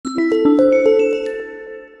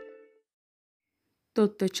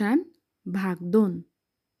Tottochan भाग 2.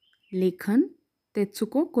 लेखन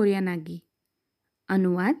तेत्सुको कोरियानागी.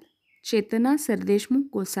 अनुवाद चेतना सरदेशमुख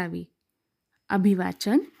गोसावी.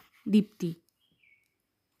 अभिवाचन दीप्ती.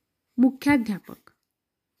 मुख्याध्यापक.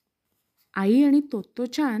 आई आणि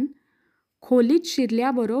तोत्तोचान खोलीत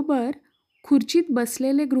शिरल्याबरोबर खुर्चीत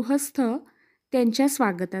बसलेले गृहस्थ त्यांच्या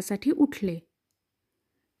स्वागतासाठी उठले.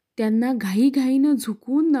 त्यांना घाईघाईनं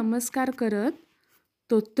झुकून नमस्कार करत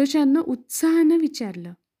तोत्तोचाननं उत्साहानं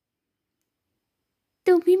विचारलं,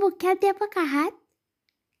 तुम्ही मुख्याध्यापक आहात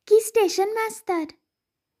की स्टेशन मास्तर?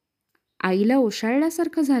 आईला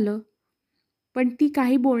ओशाळल्यासारखं झालं, पण ती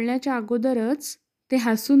काही बोलण्याच्या अगोदरच ते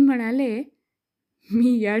हसून म्हणाले,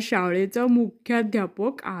 मी या शाळेचा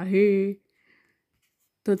मुख्याध्यापक आहे.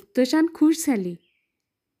 तोत्तोचान खुश झाली.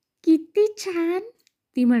 किती छान,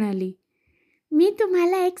 ती म्हणाली. मी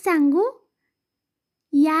तुम्हाला एक सांगू,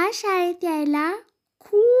 या शाळेत यायला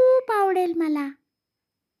खूप आवडेल मला.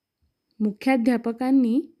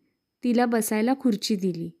 मुख्याध्यापकांनी तिला बसायला खुर्ची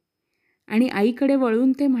दिली आणि आईकडे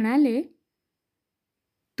वळून ते म्हणाले,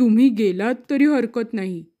 तुम्ही गेलात तरी हरकत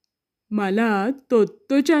नाही. मला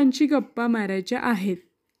तोत्तोचानशी गप्पा मारायच्या आहेत.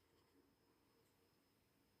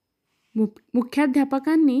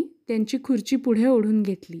 मुख्याध्यापकांनी त्यांची खुर्ची पुढे ओढून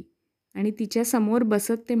घेतली आणि तिच्या समोर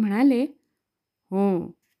बसत ते म्हणाले,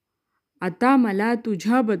 हो, आता मला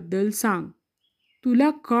तुझ्याबद्दल सांग. तुला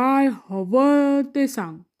काय हवं ते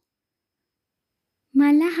सांग.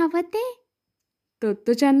 मला हवं ते?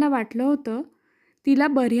 तोत्तोचानला वाटलं होतं तिला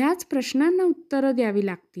बऱ्याच प्रश्नांना उत्तरं द्यावी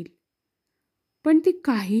लागतील. पण ती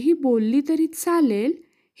काहीही बोलली तरी चालेल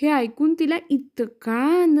हे ऐकून तिला इतका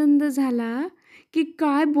आनंद झाला की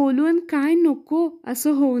काय बोलू आणि काय नको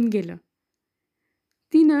असं होऊन गेलं.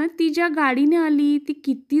 तिनं ती ज्या गाडीने आली ती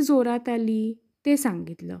किती जोरात आली ते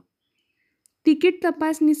सांगितलं. तिकीट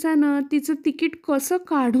तपासनिसानं तिचं तिकीट कसं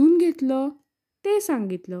काढून घेतलं ते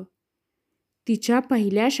सांगितलं. तिच्या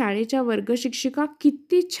पहिल्या शाळेच्या वर्गशिक्षिका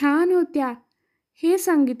किती छान होत्या हे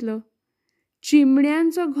सांगितलं.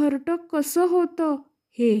 चिमण्यांचं घरटं कसं होतं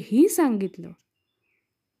हेही सांगितलं.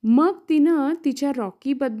 मग तिनं तिच्या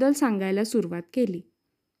रॉकीबद्दल सांगायला सुरुवात केली.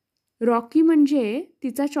 रॉकी म्हणजे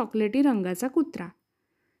तिचा चॉकलेटी रंगाचा कुत्रा.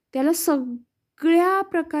 त्याला सगळ्या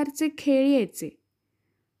प्रकारचे खेळ यायचे.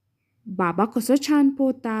 बाबा कसं छान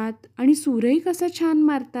पोहतात आणि सूरही कसं छान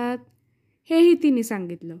मारतात हेही तिने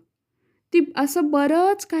सांगितलं. ती असं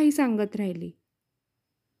बरंच काही सांगत राहिली.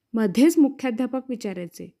 मध्येच मुख्याध्यापक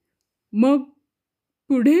विचारायचे, मग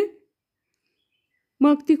पुढे?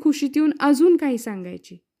 मग ती खुशीत येऊन अजून काही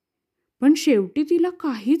सांगायची. पण शेवटी तिला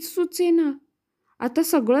काहीच सुचेना. आता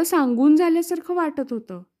सगळं सांगून झाल्यासारखं वाटत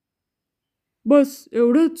होतं. बस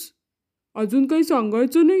एवढंच? अजून काही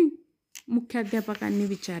सांगायचं नाही? मुख्याध्यापकांनी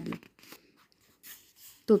विचारलं.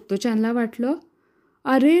 तोत्तोचानला वाटलं,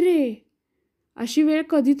 अरे रे, अशी वेळ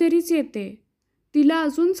कधीतरीच येते. तिला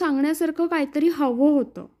अजून सांगण्यासारखं काहीतरी हवं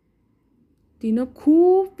होतं. तिनं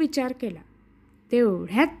खूप विचार केला.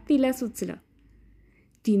 तेवढ्यात तिला सुचलं.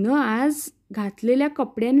 तिनं आज घातलेल्या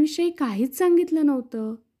कपड्यांविषयी काहीच सांगितलं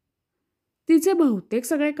नव्हतं. तिचे बहुतेक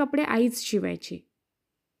सगळे कपडे आईच शिवायची.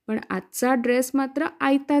 पण आजचा ड्रेस मात्र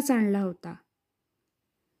आयताच आणला होता.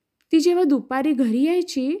 ती जेव्हा दुपारी घरी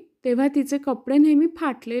यायची तेव्हा तिचे कपडे नेहमी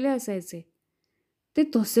फाटलेले असायचे. ते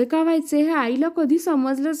तसे का व्हायचे हे आईला कधी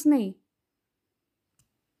समजलंच नाही.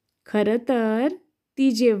 खरं तर ती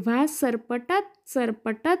जेव्हा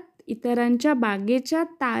सरपटत इतरांच्या बागेच्या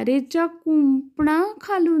तारेच्या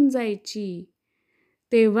कुंपणाखालून जायची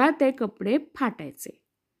तेव्हा ते कपडे फाटायचे.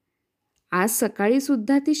 आज सकाळी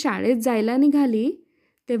सुद्धा ती शाळेत जायला निघाली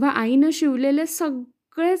तेव्हा आईनं शिवलेले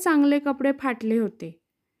सगळे चांगले कपडे फाटले होते.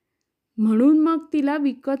 म्हणून मग तिला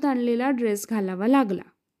विकत आणलेला ड्रेस घालावा लागला.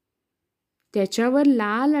 त्याच्यावर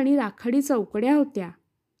लाल आणि राखाडी चौकड्या होत्या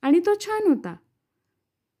आणि तो छान होता.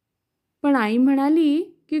 पण आई म्हणाली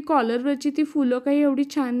की कॉलरवरची ती फुलं काही एवढी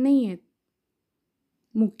छान नाही आहेत.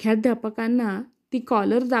 मुख्याध्यापकांना ती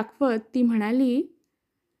कॉलर दाखवत ती म्हणाली,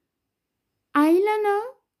 आईला ना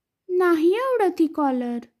नाही आवडत ही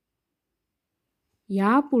कॉलर.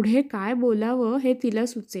 यापुढे काय बोलावं हे तिला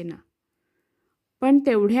सुचेना. पण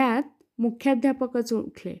तेवढ्यात मुख्याध्यापकच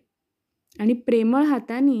उठले आणि प्रेमळ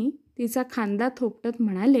हाताने तिचा खांदा थोपटत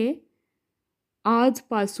म्हणाले,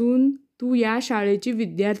 आजपासून तू या शाळेची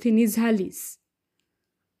विद्यार्थिनी झालीस.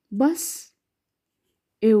 बस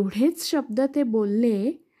एवढेच शब्द ते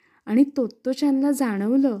बोलले आणि तोत्तोचानला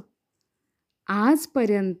जाणवलं,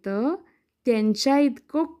 आजपर्यंत त्यांच्या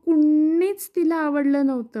इतकं कुणीच तिला आवडलं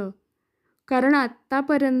नव्हतं. कारण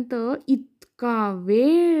आत्तापर्यंत इतका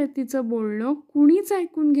वेळ तिचं बोलणं कुणीच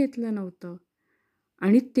ऐकून घेतलं नव्हतं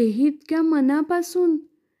आणि तेही इतक्या मनापासून.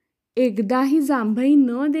 एकदाही जांभई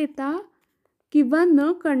न देता किंवा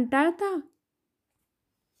न कंटाळता